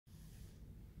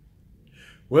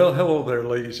Well, hello there,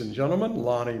 ladies and gentlemen.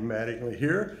 Lonnie Mattingly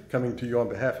here, coming to you on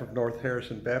behalf of North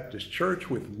Harrison Baptist Church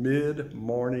with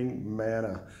Mid-Morning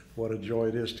Manna. What a joy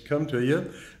it is to come to you.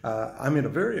 I'm in a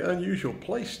very unusual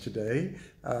place today.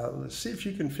 Let's see if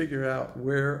you can figure out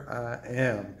where I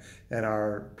am. And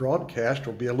our broadcast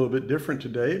will be a little bit different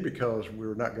today because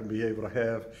we're not going to be able to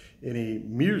have any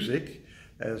music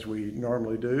as we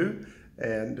normally do.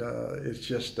 And it's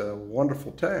just a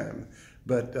wonderful time.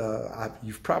 But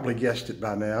you've probably guessed it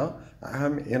by now.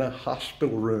 I'm in a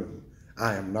hospital room.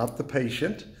 I am not the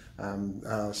patient. I'm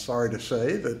sorry to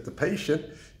say that the patient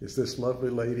is this lovely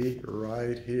lady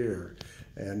right here.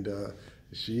 And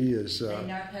she is... Hey,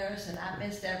 North Harrison, I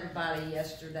missed everybody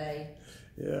yesterday.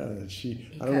 Yeah,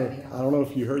 I don't know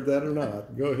if you heard that or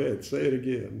not. Go ahead, say it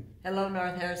again. Hello,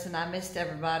 North Harrison. I missed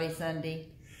everybody Sunday.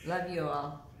 Love you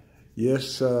all.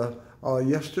 Yes,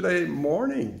 yesterday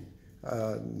morning,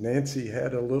 Nancy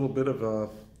had a little bit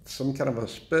of some kind of a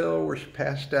spell where she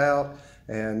passed out,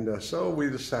 and so we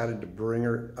decided to bring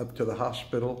her up to the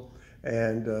hospital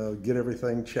and get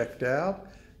everything checked out,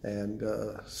 and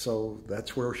so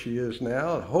that's where she is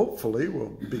now, and hopefully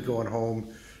we'll be going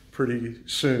home pretty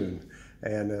soon.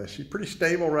 And she's pretty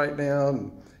stable right now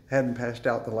and hadn't passed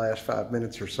out the last 5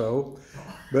 minutes or so.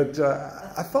 But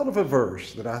I thought of a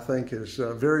verse that I think is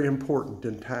very important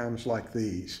in times like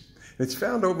these. It's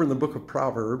found over in the book of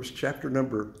Proverbs, chapter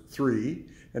number 3,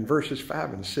 and verses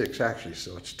 5 and 6, actually,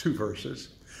 so it's 2 verses.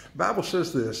 The Bible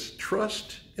says this: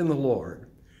 trust in the Lord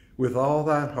with all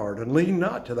thine heart, and lean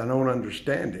not to thine own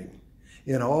understanding.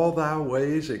 In all thy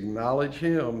ways acknowledge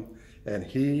him, and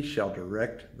he shall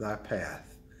direct thy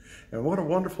path. And what a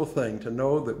wonderful thing to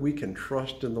know that we can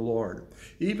trust in the Lord,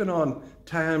 even on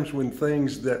times when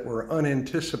things that were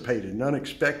unanticipated and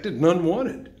unexpected and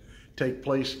unwanted take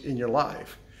place in your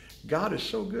life. God is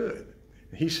so good.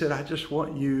 He said, I just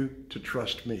want you to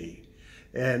trust me.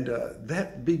 And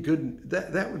that'd be good.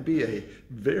 That would be a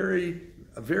very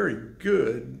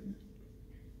good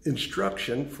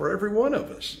instruction for every one of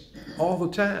us all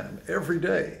the time, every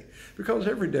day, because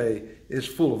every day is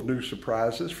full of new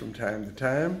surprises from time to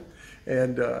time.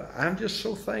 And I'm just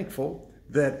so thankful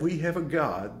that we have a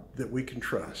God that we can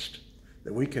trust,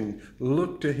 that we can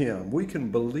look to him, we can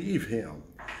believe him,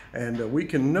 and we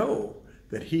can know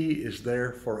that he is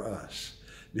there for us.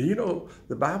 Do you know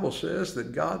the Bible says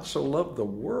that God so loved the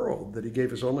world that he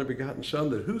gave his only begotten Son,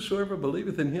 that whosoever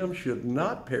believeth in him should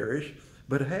not perish,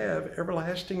 but have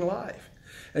everlasting life.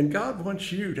 And God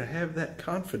wants you to have that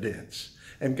confidence.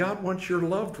 And God wants your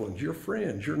loved ones, your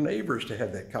friends, your neighbors to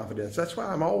have that confidence. That's why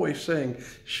I'm always saying,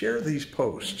 share these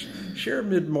posts. Share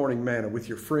Mid-Morning Manna with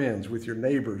your friends, with your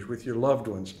neighbors, with your loved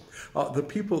ones. The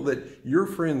people that you're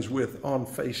friends with on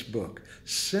Facebook.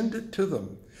 Send it to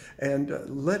them. And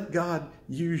let God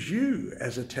use you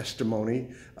as a testimony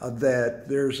that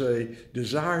there's a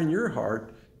desire in your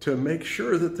heart to make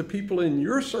sure that the people in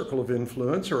your circle of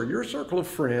influence or your circle of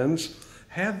friends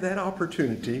have that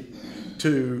opportunity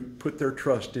to put their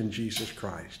trust in Jesus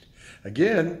Christ.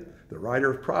 Again, the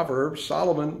writer of Proverbs,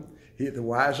 Solomon, the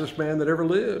wisest man that ever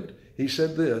lived, he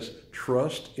said this: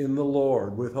 trust in the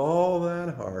Lord with all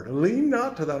thine heart. Lean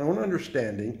not to thine own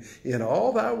understanding. In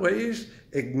all thy ways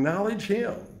acknowledge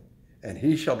him, and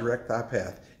he shall direct thy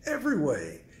path. Every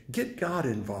way, get God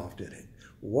involved in it.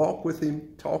 Walk with him,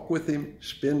 talk with him,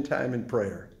 spend time in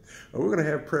prayer. We're going to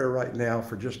have prayer right now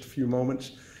for just a few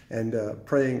moments, and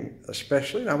praying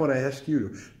especially. And I want to ask you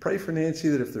to pray for Nancy,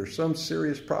 that if there's some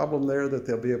serious problem there, that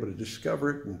they'll be able to discover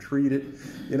it and treat it.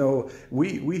 You know,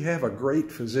 we have a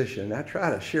great physician. I try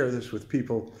to share this with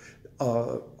people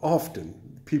often,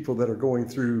 people that are going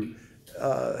through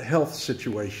health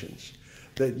situations,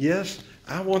 that yes,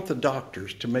 I want the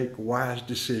doctors to make wise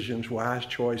decisions, wise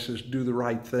choices, do the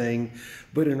right thing.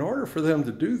 But in order for them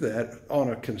to do that on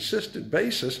a consistent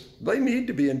basis, they need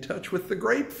to be in touch with the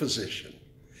great physician.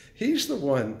 He's the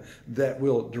one that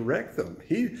will direct them.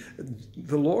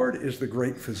 The Lord is the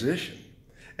great physician,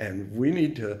 and we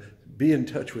need to be in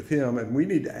touch with him, and we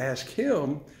need to ask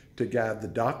him to guide the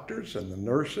doctors and the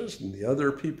nurses and the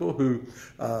other people who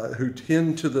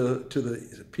tend to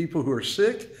the people who are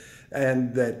sick,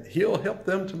 and that he'll help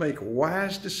them to make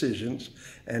wise decisions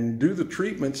and do the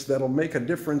treatments that'll make a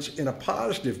difference in a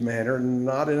positive manner,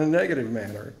 not in a negative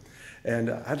manner. And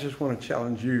I just want to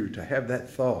challenge you to have that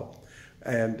thought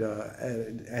and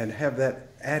have that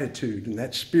attitude and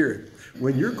that spirit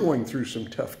when you're going through some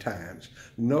tough times.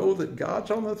 Know that God's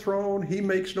on the throne. He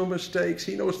makes no mistakes.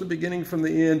 He knows the beginning from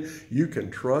the end. You can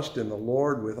trust in the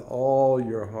Lord with all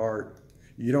your heart.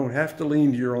 You don't have to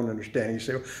lean to your own understanding. You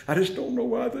say, well, I just don't know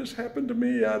why this happened to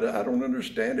me. I don't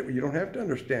understand it. Well, you don't have to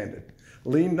understand it.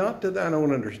 Lean not to thine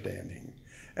own understanding.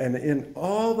 And in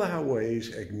all thy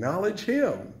ways acknowledge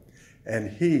him, and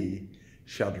he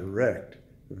shall direct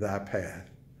thy path.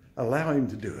 Allow him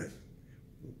to do it.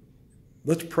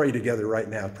 Let's pray together right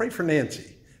now. Pray for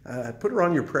Nancy. Put her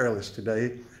on your prayer list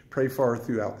today. Pray for her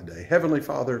throughout the day. Heavenly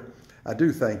Father, I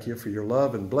do thank you for your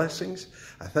love and blessings.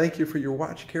 I thank you for your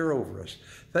watch care over us.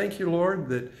 Thank you, Lord,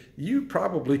 that you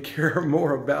probably care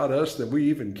more about us than we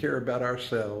even care about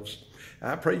ourselves.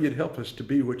 I pray you'd help us to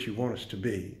be what you want us to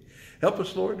be. Help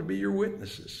us, Lord, to be your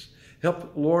witnesses.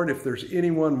 Help, Lord, if there's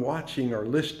anyone watching or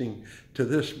listening to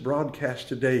this broadcast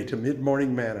today, to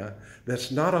Mid-Morning Manna,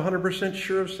 that's not 100%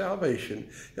 sure of salvation,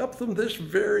 help them this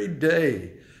very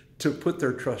day to put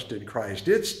their trust in Christ.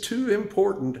 It's too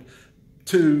important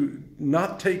to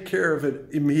not take care of it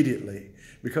immediately,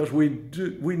 because we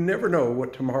never know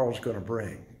what tomorrow's going to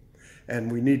bring.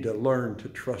 And we need to learn to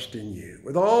trust in you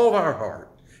with all of our heart.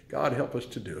 God, help us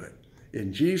to do it.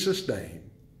 In Jesus' name,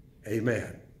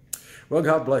 amen. Well,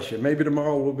 God bless you. Maybe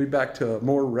tomorrow we'll be back to a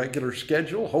more regular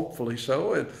schedule, hopefully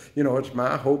so. And, you know, it's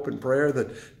my hope and prayer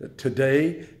that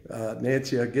today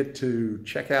Nancy will get to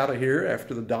check out of here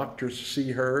after the doctors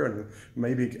see her and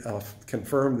maybe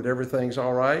confirm that everything's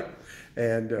all right.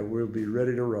 And we'll be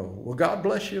ready to roll. Well, God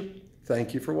bless you.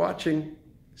 Thank you for watching.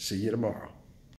 See you tomorrow.